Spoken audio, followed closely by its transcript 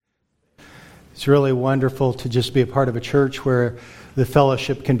It's really wonderful to just be a part of a church where the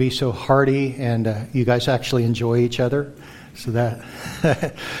fellowship can be so hearty and you guys actually enjoy each other. So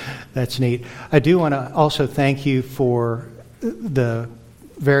that's neat. I do want to also thank you for the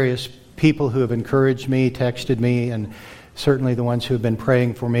various people who have encouraged me, texted me, and certainly the ones who have been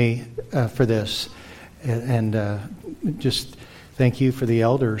praying for me for this. And just thank you for the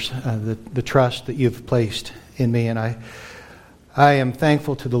elders, the trust that you've placed in me. And I am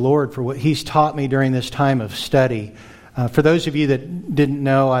thankful to the Lord for what He's taught me during this time of study. For those of you that didn't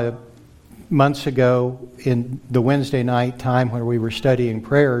know, months ago in the Wednesday night time when we were studying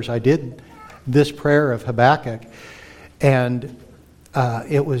prayers, I did this prayer of Habakkuk. And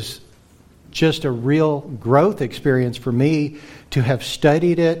it was just a real growth experience for me to have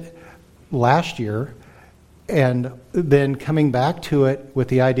studied it last year and then coming back to it with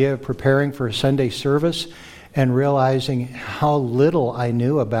the idea of preparing for a Sunday service and realizing how little I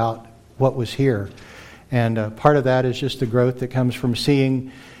knew about what was here. And part of that is just the growth that comes from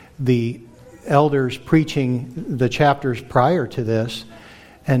seeing the elders preaching the chapters prior to this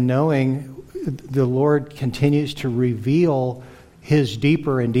and knowing the Lord continues to reveal His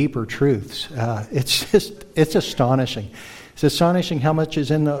deeper and deeper truths. It's astonishing. It's astonishing how much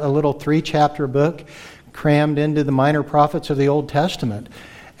is in a little 3-chapter book crammed into the minor prophets of the Old Testament.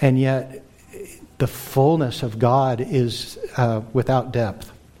 And yet the fullness of God is without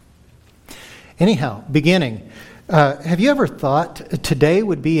depth. Anyhow, beginning. Have you ever thought today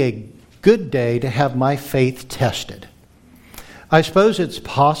would be a good day to have my faith tested? I suppose it's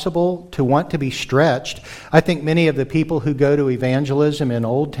possible to want to be stretched. I think many of the people who go to evangelism in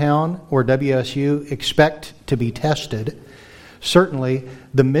Old Town or WSU expect to be tested. Certainly,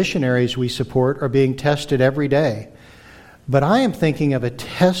 the missionaries we support are being tested every day. But I am thinking of a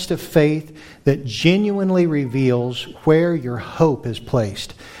test of faith that genuinely reveals where your hope is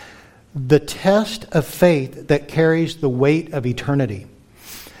placed. The test of faith that carries the weight of eternity.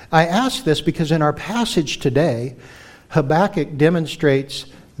 I ask this because in our passage today, Habakkuk demonstrates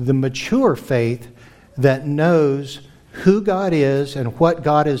the mature faith that knows who God is and what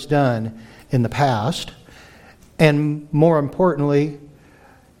God has done in the past, and more importantly,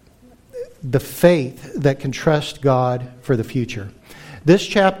 the faith that can trust God for the future. This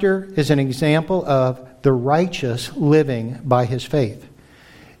chapter is an example of the righteous living by his faith.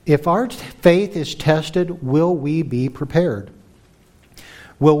 If our faith is tested, will we be prepared?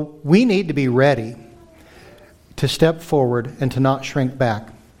 Well, we need to be ready to step forward and to not shrink back.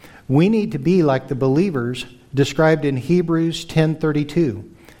 We need to be like the believers described in Hebrews 10:32.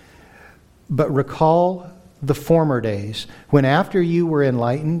 But recall the former days, when after you were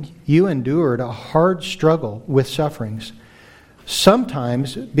enlightened, you endured a hard struggle with sufferings,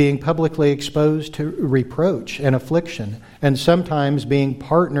 sometimes being publicly exposed to reproach and affliction, and sometimes being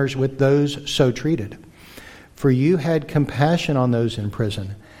partners with those so treated. For you had compassion on those in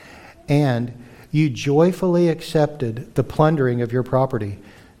prison, and you joyfully accepted the plundering of your property,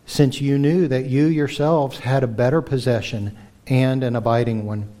 since you knew that you yourselves had a better possession and an abiding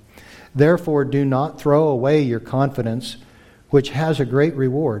one. Therefore, do not throw away your confidence, which has a great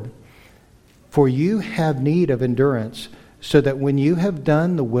reward. For you have need of endurance, so that when you have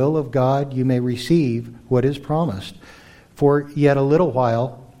done the will of God, you may receive what is promised. For yet a little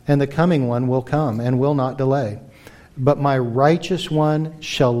while, and the coming one will come, and will not delay. But my righteous one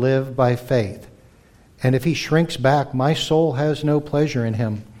shall live by faith. And if he shrinks back, my soul has no pleasure in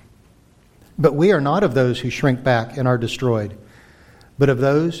him. But we are not of those who shrink back and are destroyed, but of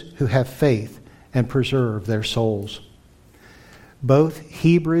those who have faith and preserve their souls. Both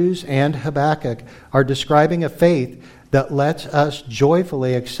Hebrews and Habakkuk are describing a faith that lets us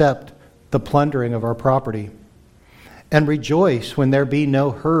joyfully accept the plundering of our property and rejoice when there be no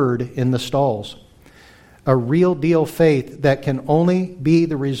herd in the stalls. A real deal faith that can only be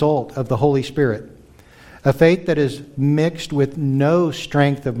the result of the Holy Spirit. A faith that is mixed with no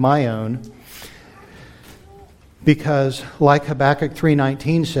strength of my own, because like Habakkuk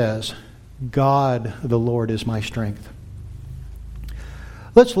 3:19 says, God the Lord is my strength.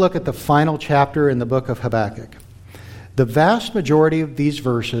 Let's look at the final chapter in the book of Habakkuk. The vast majority of these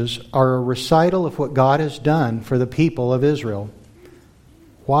verses are a recital of what God has done for the people of Israel.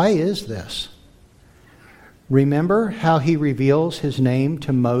 Why is this? Remember how he reveals his name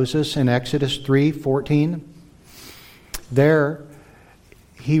to Moses in Exodus 3:14? There,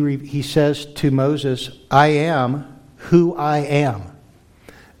 he says to Moses, I am who I am,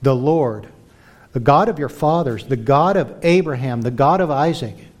 the Lord, the God of your fathers, the God of Abraham, the God of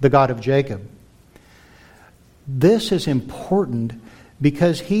Isaac, the God of Jacob. This is important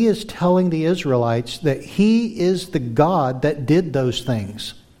because he is telling the Israelites that he is the God that did those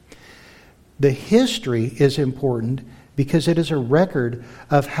things. The history is important because it is a record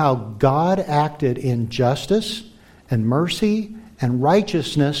of how God acted in justice and mercy and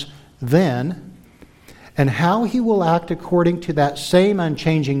righteousness then, and how he will act according to that same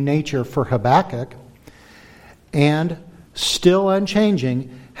unchanging nature for Habakkuk, and still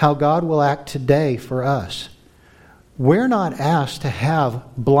unchanging, how God will act today for us. We're not asked to have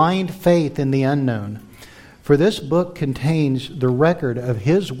blind faith in the unknown, for this book contains the record of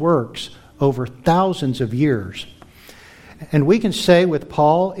his works over thousands of years. And we can say with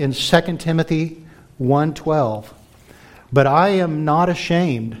Paul in 2 Timothy 1:12, "But I am not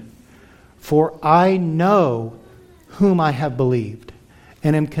ashamed, for I know whom I have believed,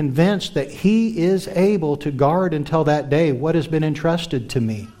 and am convinced that he is able to guard until that day what has been entrusted to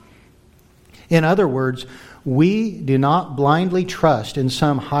me." In other words, we do not blindly trust in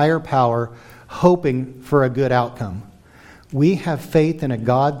some higher power, hoping for a good outcome. We have faith in a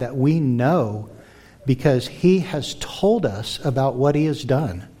God that we know because he has told us about what he has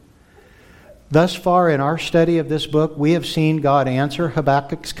done. Thus far in our study of this book, we have seen God answer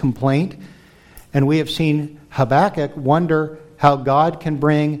Habakkuk's complaint, and we have seen Habakkuk wonder how God can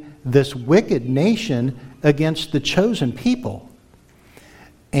bring this wicked nation against the chosen people.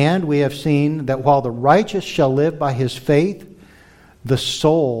 And we have seen that while the righteous shall live by his faith, the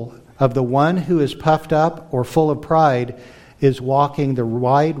soul of the one who is puffed up or full of pride is walking the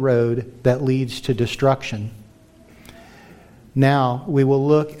wide road that leads to destruction. Now, we will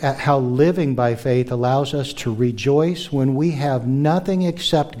look at how living by faith allows us to rejoice when we have nothing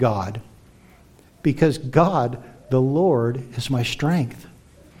except God, because God, the Lord, is my strength.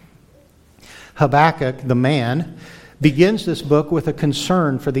 Habakkuk, the man, begins this book with a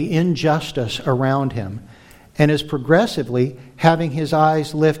concern for the injustice around him, and is progressively having his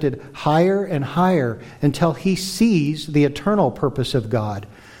eyes lifted higher and higher until he sees the eternal purpose of God.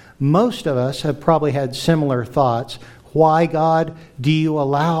 Most of us have probably had similar thoughts. Why, God, do you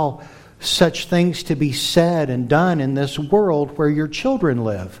allow such things to be said and done in this world where your children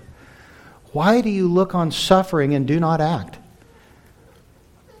live? Why do you look on suffering and do not act?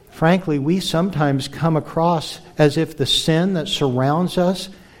 Frankly, we sometimes come across as if the sin that surrounds us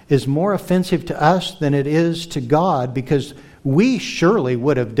is more offensive to us than it is to God, because we surely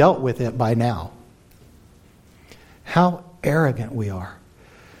would have dealt with it by now. How arrogant we are.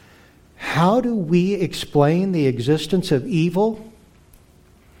 How do we explain the existence of evil?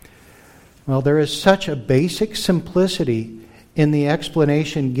 Well, there is such a basic simplicity in the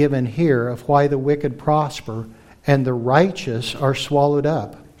explanation given here of why the wicked prosper and the righteous are swallowed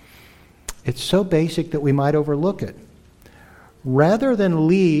up. It's so basic that we might overlook it. Rather than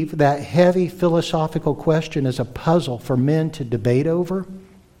leave that heavy philosophical question as a puzzle for men to debate over,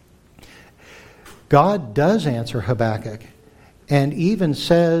 God does answer Habakkuk, and even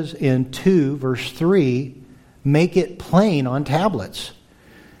says in 2 verse 3, "Make it plain on tablets."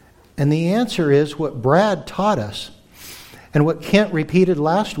 And the answer is what Brad taught us, and what Kent repeated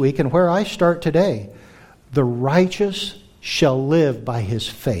last week, and where I start today. The righteous shall live by his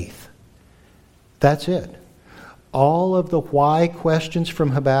faith. That's it. All of the why questions from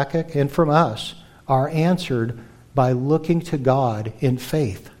Habakkuk and from us are answered by looking to God in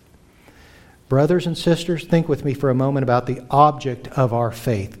faith. Brothers and sisters, think with me for a moment about the object of our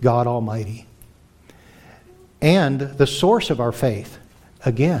faith, God Almighty. And the source of our faith,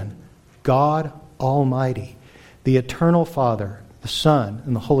 again, God Almighty, the eternal Father, the Son,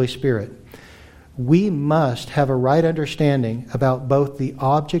 and the Holy Spirit. We must have a right understanding about both the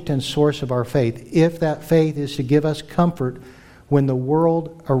object and source of our faith, if that faith is to give us comfort when the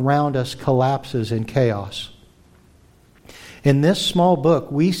world around us collapses in chaos. In this small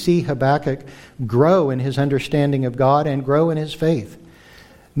book, we see Habakkuk grow in his understanding of God and grow in his faith.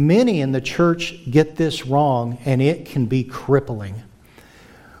 Many in the church get this wrong, and it can be crippling.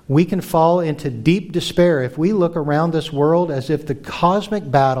 We can fall into deep despair if we look around this world as if the cosmic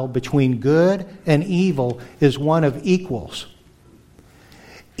battle between good and evil is one of equals.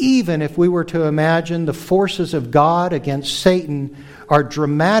 Even if we were to imagine the forces of God against Satan are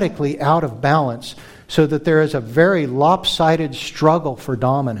dramatically out of balance, so that there is a very lopsided struggle for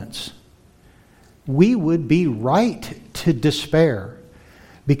dominance, we would be right to despair,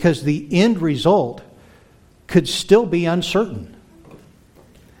 because the end result could still be uncertain.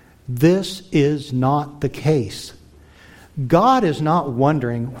 This is not the case. God is not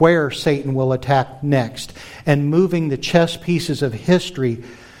wondering where Satan will attack next and moving the chess pieces of history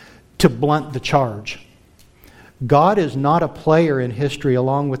to blunt the charge. God is not a player in history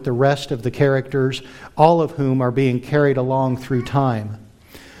along with the rest of the characters, all of whom are being carried along through time.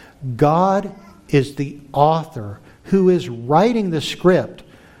 God is the author who is writing the script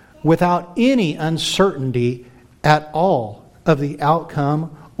without any uncertainty at all of the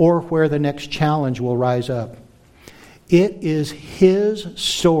outcome or where the next challenge will rise up. It is His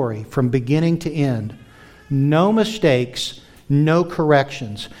story from beginning to end. No mistakes, no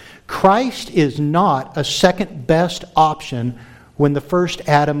corrections. Christ is not a second best option when the first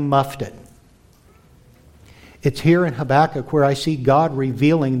Adam muffed it. It's here in Habakkuk where I see God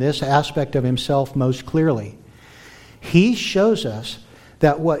revealing this aspect of Himself most clearly. He shows us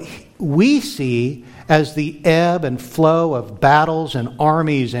that what we see as the ebb and flow of battles and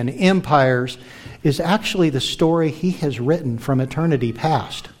armies and empires is actually the story He has written from eternity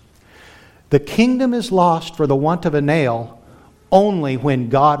past. The kingdom is lost for the want of a nail only when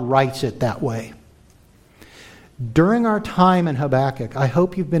God writes it that way. During our time in Habakkuk, I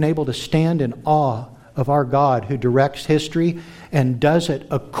hope you've been able to stand in awe of our God who directs history and does it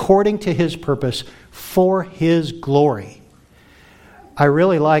according to His purpose for His glory. I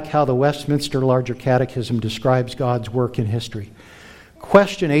really like how the Westminster Larger Catechism describes God's work in history.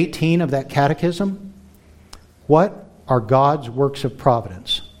 Question 18 of that catechism: what are God's works of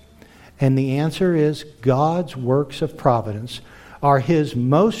providence? And the answer is God's works of providence are His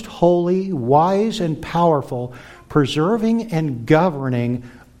most holy, wise, and powerful, preserving and governing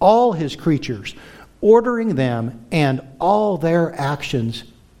all His creatures, ordering them and all their actions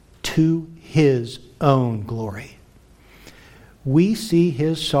to His own glory. We see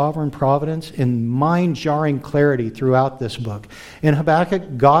His sovereign providence in mind-jarring clarity throughout this book. In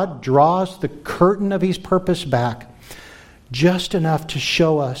Habakkuk, God draws the curtain of His purpose back just enough to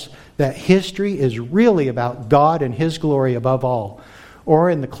show us that history is really about God and His glory above all.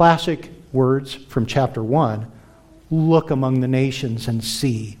 Or in the classic words from chapter 1, look among the nations and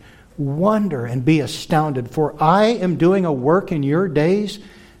see, wonder and be astounded, for I am doing a work in your days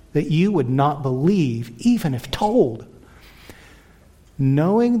that you would not believe, even if told.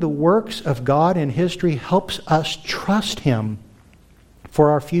 Knowing the works of God in history helps us trust Him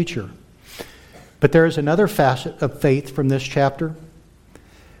for our future. But there is another facet of faith from this chapter.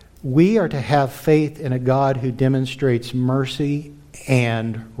 We are to have faith in a God who demonstrates mercy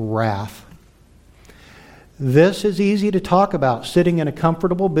and wrath. This is easy to talk about, sitting in a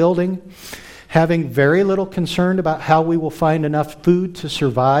comfortable building, having very little concern about how we will find enough food to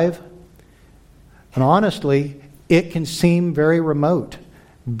survive. And honestly, it can seem very remote,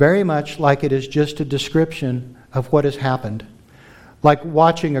 very much like it is just a description of what has happened. Like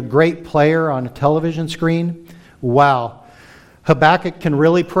watching a great player on a television screen. Wow, Habakkuk can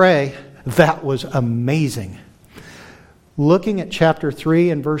really pray. That was amazing. Looking at chapter 3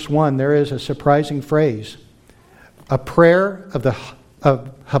 and verse 1, there is a surprising phrase. A prayer of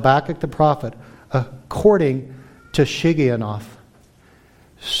Habakkuk the prophet according to Shigionoth.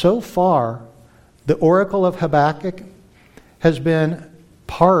 So far, the oracle of Habakkuk has been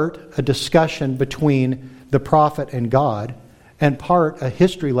part a discussion between the prophet and God, and part a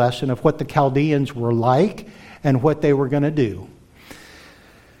history lesson of what the Chaldeans were like and what they were going to do.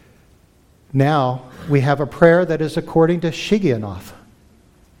 Now we have a prayer that is according to Shigionoth.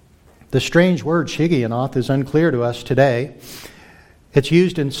 The strange word Shigionoth is unclear to us today. It's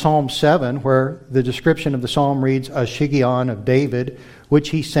used in Psalm 7, where the description of the psalm reads, a Shiggaion of David, which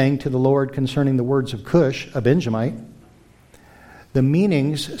he sang to the Lord concerning the words of Cush, a Benjamite. The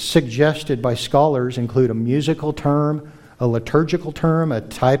meanings suggested by scholars include a musical term, a liturgical term, a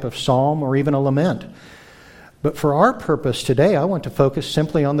type of psalm, or even a lament. But for our purpose today, I want to focus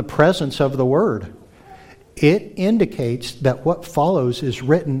simply on the presence of the word. It indicates that what follows is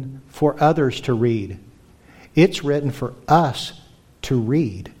written for others to read. It's written for us to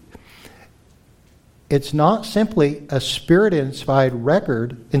read. It's not simply a spirit-inspired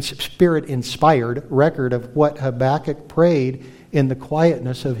record of what Habakkuk prayed in the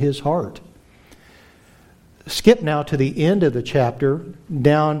quietness of his heart. Skip now to the end of the chapter,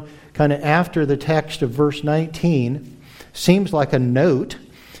 down kind of after the text of verse 19. Seems like a note.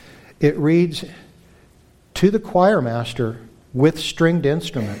 It reads, to the choir master with stringed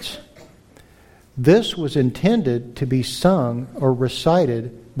instruments. This was intended to be sung or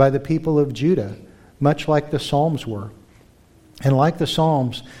recited by the people of Judah, much like the Psalms were. And like the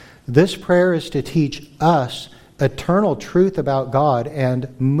Psalms, this prayer is to teach us eternal truth about God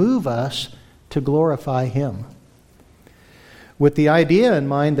and move us to glorify Him. With the idea in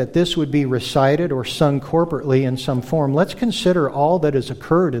mind that this would be recited or sung corporately in some form, let's consider all that has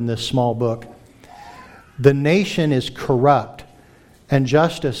occurred in this small book. The nation is corrupt and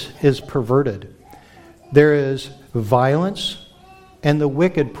justice is perverted. There is violence and the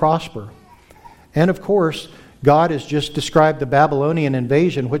wicked prosper. And of course, God has just described the Babylonian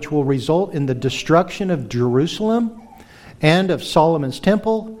invasion, which will result in the destruction of Jerusalem and of Solomon's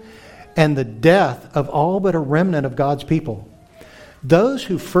temple, and the death of all but a remnant of God's people. Those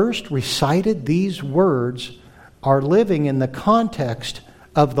who first recited these words are living in the context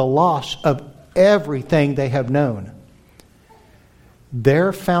of the loss of everything they have known.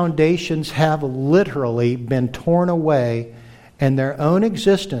 Their foundations have literally been torn away, and their own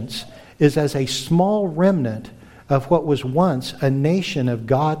existence is as a small remnant of what was once a nation of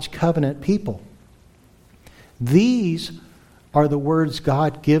God's covenant people. These are the words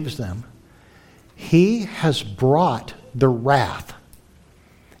God gives them. He has brought the wrath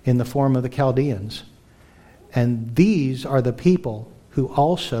in the form of the Chaldeans, and these are the people who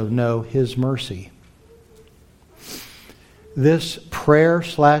also know His mercy. This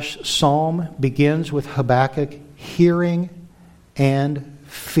prayer/psalm begins with Habakkuk hearing and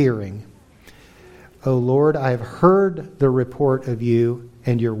fearing. O Lord, I have heard the report of you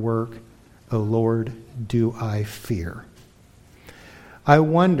and your work. O Lord, do I fear. I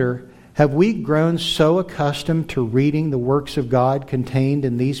wonder, have we grown so accustomed to reading the works of God contained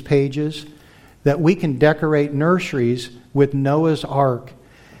in these pages that we can decorate nurseries with Noah's Ark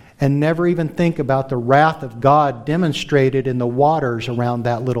and never even think about the wrath of God demonstrated in the waters around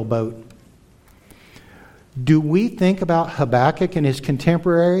that little boat? Do we think about Habakkuk and his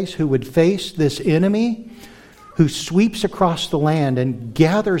contemporaries who would face this enemy who sweeps across the land and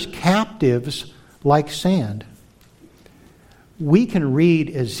gathers captives like sand? We can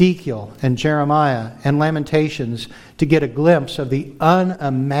read Ezekiel and Jeremiah and Lamentations to get a glimpse of the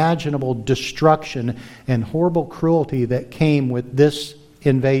unimaginable destruction and horrible cruelty that came with this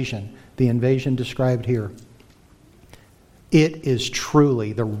invasion, the invasion described here. It is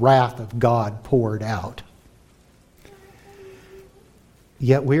truly the wrath of God poured out.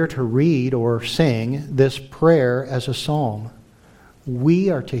 Yet we are to read or sing this prayer as a psalm.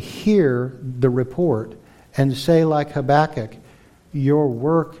 We are to hear the report and say like Habakkuk, your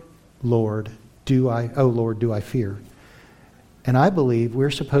work, Lord, do I fear. And I believe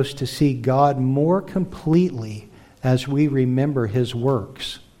we're supposed to see God more completely as we remember His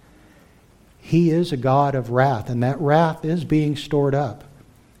works. He is a God of wrath, and that wrath is being stored up.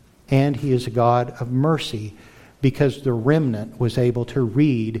 And He is a God of mercy, because the remnant was able to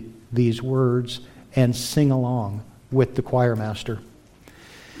read these words and sing along with the choir master.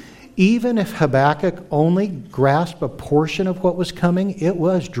 Even if Habakkuk only grasped a portion of what was coming, it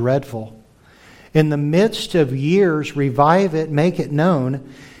was dreadful. In the midst of years, revive it, make it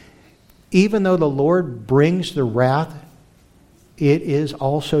known. Even though the Lord brings the wrath, it is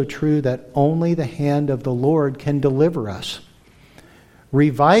also true that only the hand of the Lord can deliver us.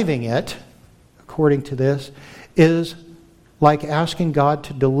 Reviving it, according to this, is like asking God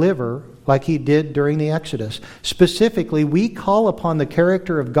to deliver like He did during the Exodus. Specifically, we call upon the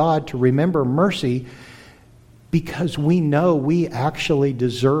character of God to remember mercy because we know we actually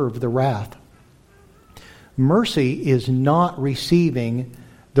deserve the wrath. Mercy is not receiving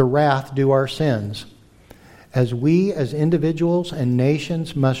the wrath due our sins. As we as individuals and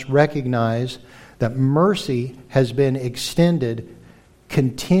nations must recognize that mercy has been extended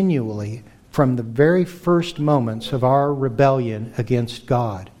continually from the very first moments of our rebellion against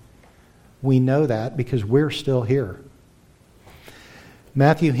God. We know that because we're still here.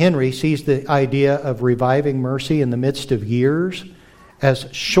 Matthew Henry sees the idea of reviving mercy in the midst of years as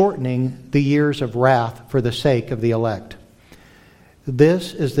shortening the years of wrath for the sake of the elect.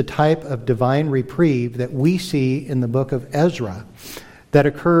 This is the type of divine reprieve that we see in the book of Ezra that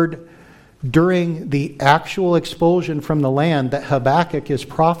occurred during the actual expulsion from the land that Habakkuk is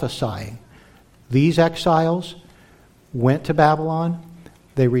prophesying. These exiles went to Babylon.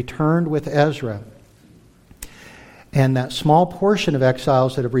 They returned with Ezra. And that small portion of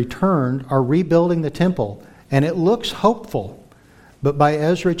exiles that have returned are rebuilding the temple. And it looks hopeful. But by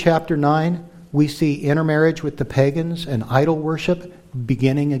Ezra chapter 9, we see intermarriage with the pagans and idol worship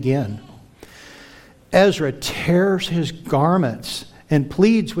beginning again. Ezra tears his garments and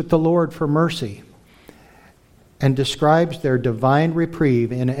pleads with the Lord for mercy and describes their divine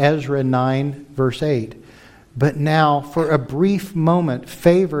reprieve in Ezra 9, verse 8. But now, for a brief moment,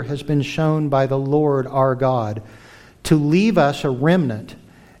 favor has been shown by the Lord our God to leave us a remnant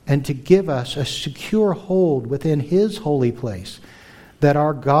and to give us a secure hold within His holy place, that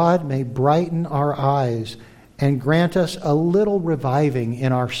our God may brighten our eyes and grant us a little reviving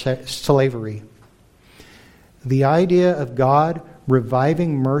in our slavery. The idea of God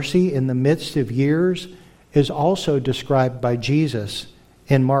reviving mercy in the midst of years is also described by Jesus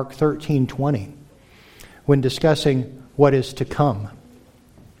in Mark 13:20 when discussing what is to come.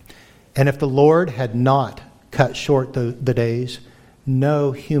 And if the Lord had not cut short the days,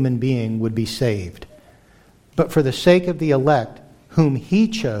 no human being would be saved. but for the sake of the elect, whom He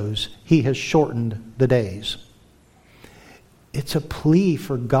chose, He has shortened the days. It's a plea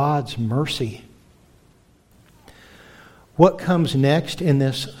for God's mercy. What comes next in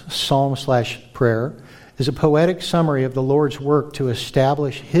this psalm/prayer is a poetic summary of the Lord's work to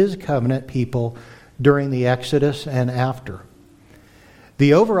establish His covenant people during the Exodus and after.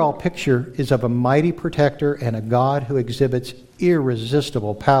 The overall picture is of a mighty protector and a God who exhibits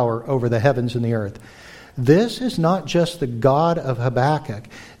irresistible power over the heavens and the earth. This is not just the God of Habakkuk.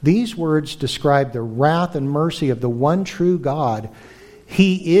 These words describe the wrath and mercy of the one true God.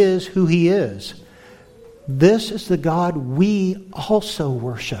 He is who He is. This is the God we also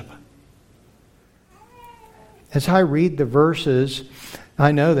worship. As I read the verses,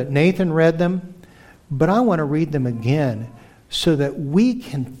 I know that Nathan read them, but I want to read them again so that we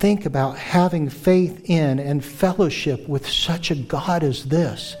can think about having faith in and fellowship with such a God as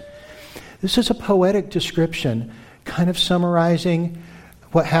this. This is a poetic description, kind of summarizing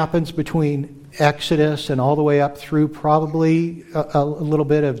what happens between Exodus and all the way up through probably a little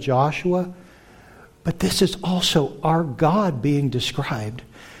bit of Joshua. But this is also our God being described.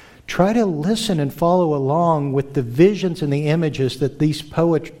 Try to listen and follow along with the visions and the images that these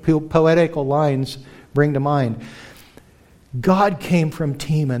poetical lines bring to mind. God came from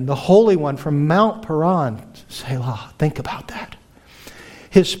Teman, the Holy One from Mount Paran. Selah, think about that.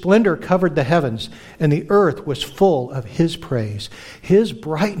 His splendor covered the heavens, and the earth was full of His praise. His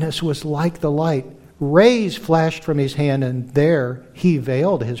brightness was like the light. Rays flashed from His hand, and there He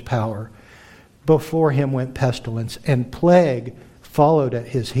veiled His power. Before Him went pestilence, and plague followed at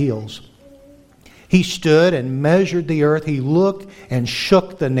His heels. He stood and measured the earth. He looked and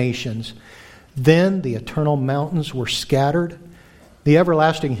shook the nations. Then the eternal mountains were scattered. The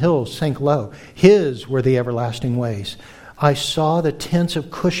everlasting hills sank low. His were the everlasting ways. I saw the tents of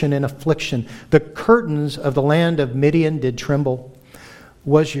Cushan in affliction. The curtains of the land of Midian did tremble.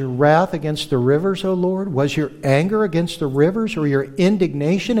 Was your wrath against the rivers, O Lord? Was your anger against the rivers, or your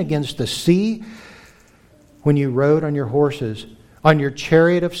indignation against the sea? When you rode on your horses, on your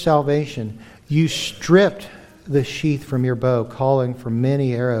chariot of salvation, you stripped the sheath from your bow, calling for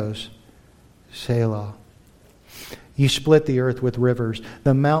many arrows. Selah. You split the earth with rivers.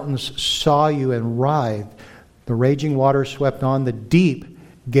 The mountains saw you and writhed. The raging waters swept on. The deep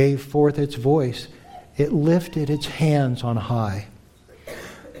gave forth its voice. It lifted its hands on high.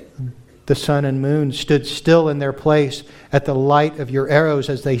 The sun and moon stood still in their place at the light of your arrows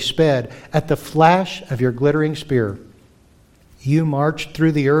as they sped, at the flash of your glittering spear. You marched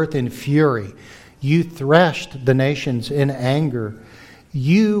through the earth in fury. You threshed the nations in anger.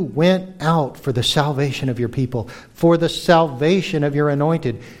 You went out for the salvation of your people, for the salvation of your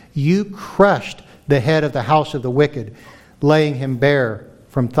anointed. You crushed the head of the house of the wicked, laying him bare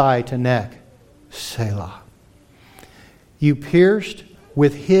from thigh to neck. Selah. You pierced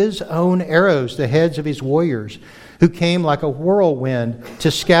with His own arrows the heads of His warriors, who came like a whirlwind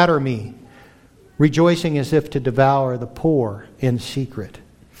to scatter me, rejoicing as if to devour the poor in secret.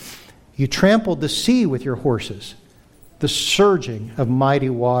 You trampled the sea with your horses, the surging of mighty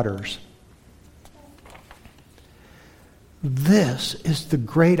waters. This is the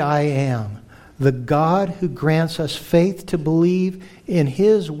great I Am, the God who grants us faith to believe in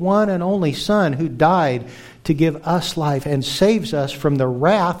His one and only Son, who died to give us life and saves us from the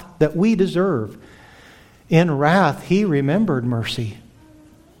wrath that we deserve. In wrath, He remembered mercy.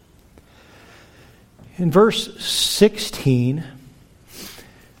 In verse 16,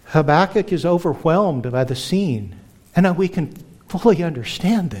 Habakkuk is overwhelmed by the scene. And we can fully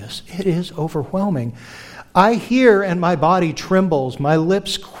understand this. It is overwhelming. I hear and my body trembles. My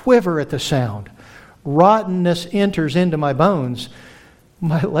lips quiver at the sound. Rottenness enters into my bones.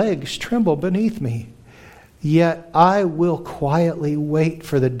 My legs tremble beneath me. Yet I will quietly wait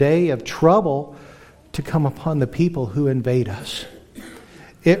for the day of trouble to come upon the people who invade us.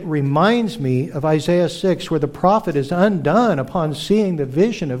 It reminds me of Isaiah 6, where the prophet is undone upon seeing the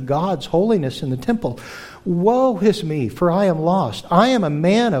vision of God's holiness in the temple. Woe is me, for I am lost. I am a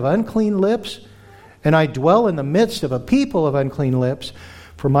man of unclean lips, and I dwell in the midst of a people of unclean lips.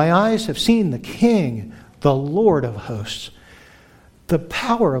 For my eyes have seen the King, the Lord of hosts. The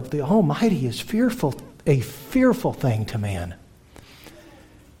power of the Almighty is fearful, a fearful thing to man.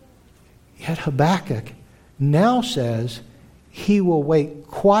 Yet Habakkuk now says he will wait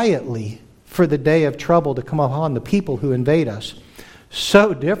quietly for the day of trouble to come upon the people who invade us.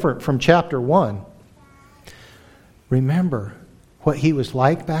 So different from chapter 1. Remember what he was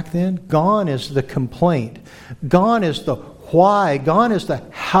like back then? Gone is the complaint. Gone is the why. Gone is the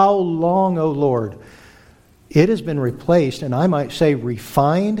how long, O Lord. It has been replaced, and I might say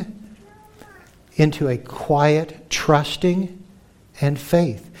refined, into a quiet trusting and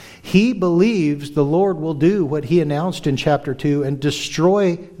faith. He believes the Lord will do what he announced in chapter 2 and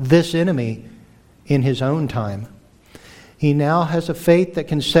destroy this enemy in his own time. He now has a faith that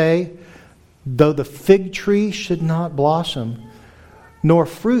can say, though the fig tree should not blossom, nor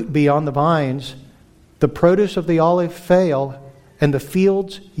fruit be on the vines, the produce of the olive fail, and the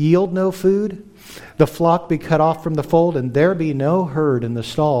fields yield no food, the flock be cut off from the fold, and there be no herd in the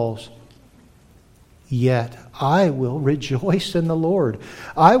stalls, yet I will rejoice in the Lord.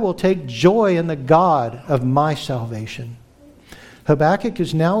 I will take joy in the God of my salvation. Habakkuk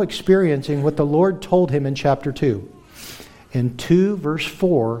is now experiencing what the Lord told him in chapter 2. In 2 verse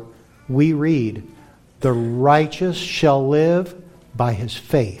 4, we read, "The righteous shall live by his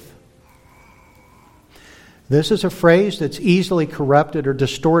faith." This is a phrase that's easily corrupted or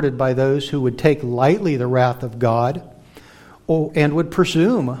distorted by those who would take lightly the wrath of God and would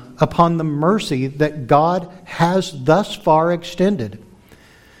presume upon the mercy that God has thus far extended.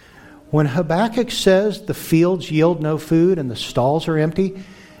 When Habakkuk says the fields yield no food and the stalls are empty,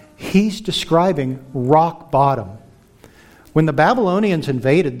 he's describing rock bottom. When the Babylonians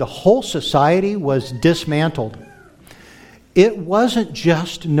invaded, the whole society was dismantled. It wasn't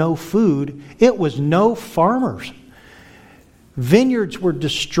just no food, it was no farmers. Vineyards were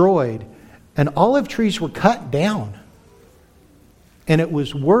destroyed and olive trees were cut down. And it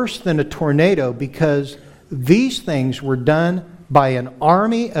was worse than a tornado because these things were done by an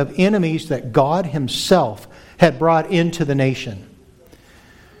army of enemies that God himself had brought into the nation.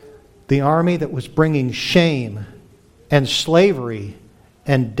 The army that was bringing shame and slavery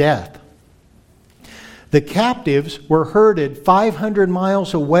and death. The captives were herded 500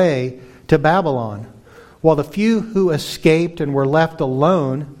 miles away to Babylon, while the few who escaped and were left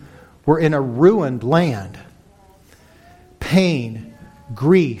alone were in a ruined land. Pain,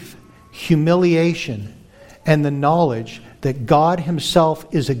 grief, humiliation, and the knowledge that God himself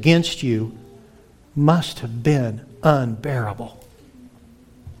is against you must have been unbearable.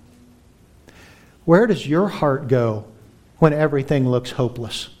 Where does your heart go when everything looks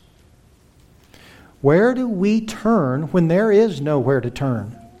hopeless? Where do we turn when there is nowhere to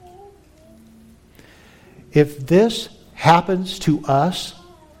turn? If this happens to us,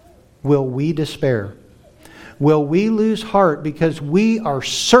 will we despair? Will we lose heart because we are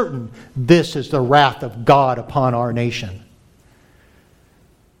certain this is the wrath of God upon our nation?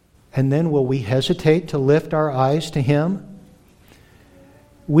 And then will we hesitate to lift our eyes to him?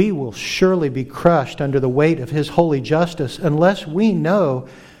 We will surely be crushed under the weight of his holy justice unless we know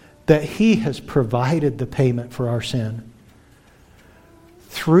that he has provided the payment for our sin.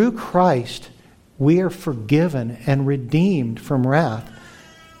 Through Christ, we are forgiven and redeemed from wrath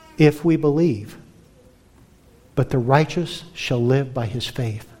if we believe. But the righteous shall live by his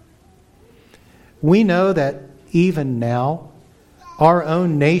faith. We know that even now, our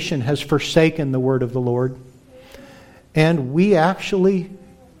own nation has forsaken the word of the Lord, and we actually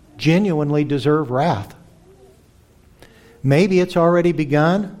genuinely deserve wrath. Maybe it's already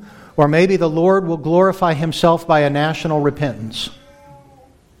begun, or maybe the Lord will glorify himself by a national repentance.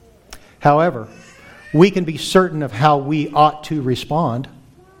 However, we can be certain of how we ought to respond.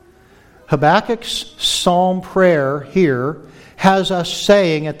 Habakkuk's psalm prayer here has us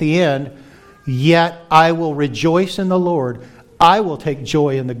saying at the end, "Yet I will rejoice in the Lord. I will take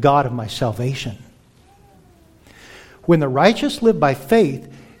joy in the God of my salvation." When the righteous live by faith,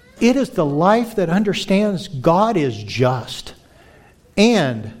 it is the life that understands God is just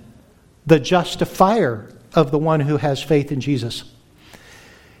and the justifier of the one who has faith in Jesus.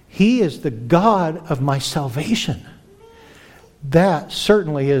 He is the God of my salvation. That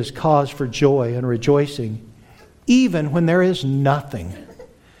certainly is cause for joy and rejoicing, even when there is nothing.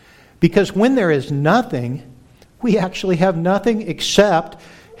 Because when there is nothing, we actually have nothing except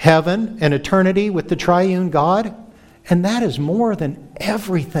heaven and eternity with the triune God, and that is more than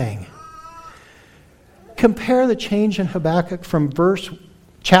everything. Compare the change in Habakkuk from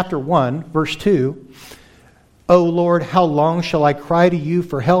chapter 1, verse 2. "O Lord, how long shall I cry to you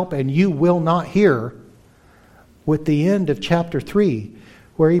for help, and you will not hear?" With the end of chapter 3,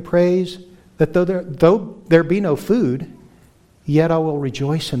 where he prays that though there be no food, yet I will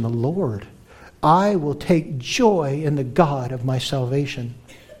rejoice in the Lord. I will take joy in the God of my salvation.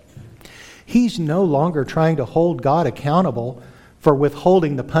 He's no longer trying to hold God accountable for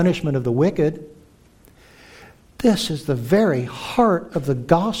withholding the punishment of the wicked. This is the very heart of the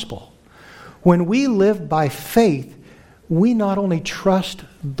gospel. When we live by faith, we not only trust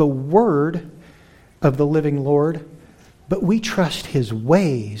the word of the living Lord, but we trust his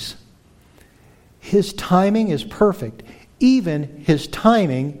ways. His timing is perfect, even his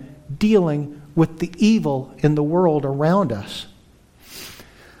timing dealing with the evil in the world around us.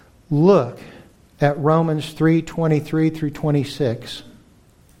 Look at Romans 3:23 through 26.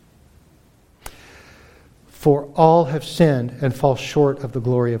 For all have sinned and fall short of the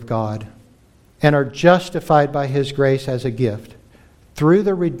glory of God, and are justified by His grace as a gift, through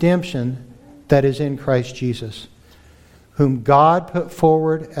the redemption that is in Christ Jesus, whom God put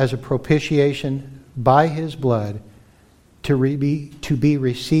forward as a propitiation by His blood to be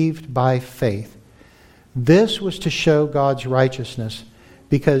received by faith. This was to show God's righteousness,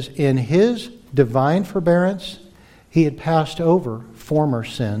 because in His divine forbearance He had passed over former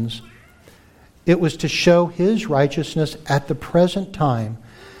sins. It was to show His righteousness at the present time,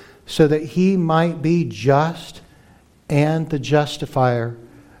 so that He might be just and the justifier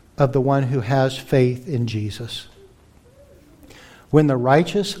of the one who has faith in Jesus. When the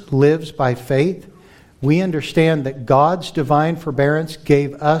righteous lives by faith, we understand that God's divine forbearance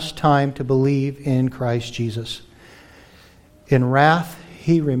gave us time to believe in Christ Jesus. In wrath,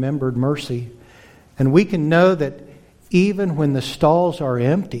 He remembered mercy. And we can know that even when the stalls are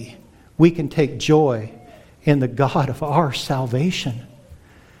empty, we can take joy in the God of our salvation.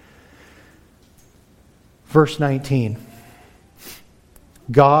 Verse 19.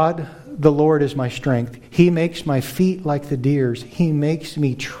 God, the Lord, is my strength. He makes my feet like the deer's. He makes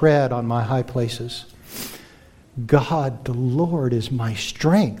me tread on my high places. God, the Lord, is my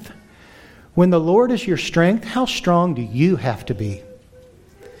strength. When the Lord is your strength, how strong do you have to be?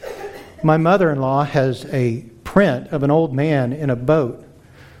 My mother-in-law has a print of an old man in a boat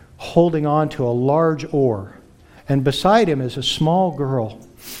holding on to a large oar. And beside him is a small girl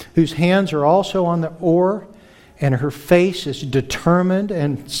whose hands are also on the oar, and her face is determined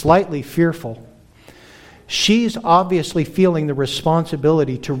and slightly fearful. She's obviously feeling the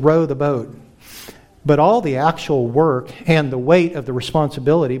responsibility to row the boat, but all the actual work and the weight of the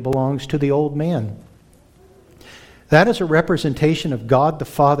responsibility belongs to the old man. That is a representation of God the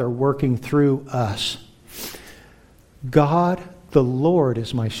Father working through us. God, the Lord,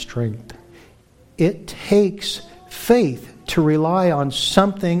 is my strength. It takes faith to rely on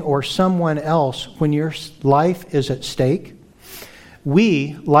something or someone else when your life is at stake.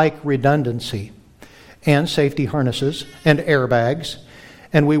 We like redundancy and safety harnesses and airbags,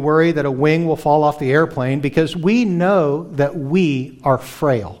 and we worry that a wing will fall off the airplane because we know that we are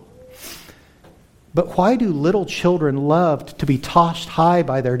frail. But why do little children love to be tossed high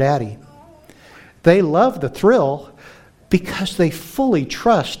by their daddy? They love the thrill because they fully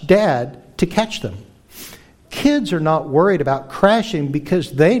trust Dad to catch them. Kids are not worried about crashing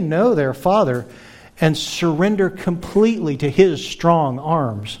because they know their father and surrender completely to His strong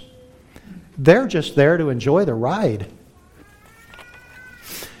arms. They're just there to enjoy the ride.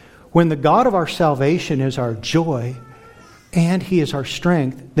 When the God of our salvation is our joy and He is our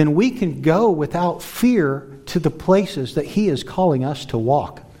strength, then we can go without fear to the places that He is calling us to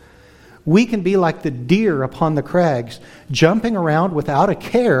walk. We can be like the deer upon the crags, jumping around without a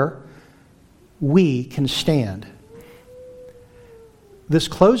care. We can stand. This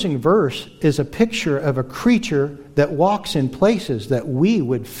closing verse is a picture of a creature that walks in places that we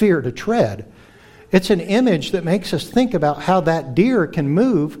would fear to tread. It's an image that makes us think about how that deer can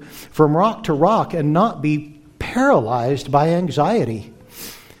move from rock to rock and not be paralyzed by anxiety.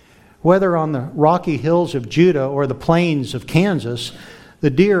 Whether on the rocky hills of Judah or the plains of Kansas, the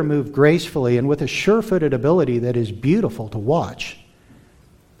deer move gracefully and with a sure-footed ability that is beautiful to watch.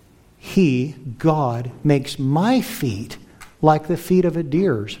 He, God, makes my feet like the feet of a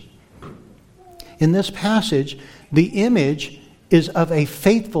deer's. In this passage, the image is of a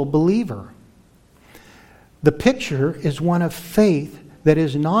faithful believer. The picture is one of faith that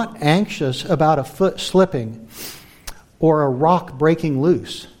is not anxious about a foot slipping or a rock breaking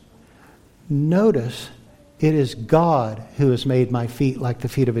loose. Notice, it is God who has made my feet like the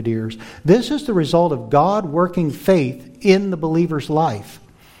feet of a deer's. This is the result of God working faith in the believer's life.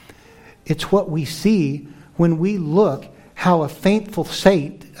 It's what we see when we look how a faithful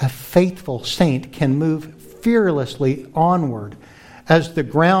saint can move fearlessly onward as the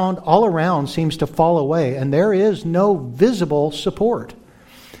ground all around seems to fall away and there is no visible support.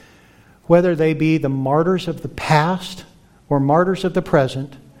 Whether they be the martyrs of the past or martyrs of the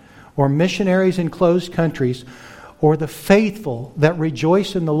present, or missionaries in closed countries, or the faithful that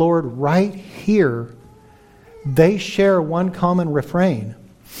rejoice in the Lord right here, they share one common refrain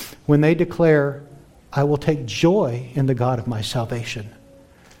when they declare, I will take joy in the God of my salvation.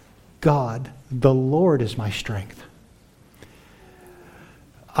 God, the Lord, is my strength.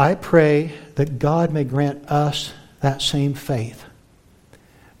 I pray that God may grant us that same faith.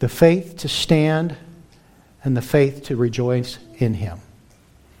 The faith to stand and the faith to rejoice in Him.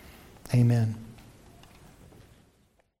 Amen.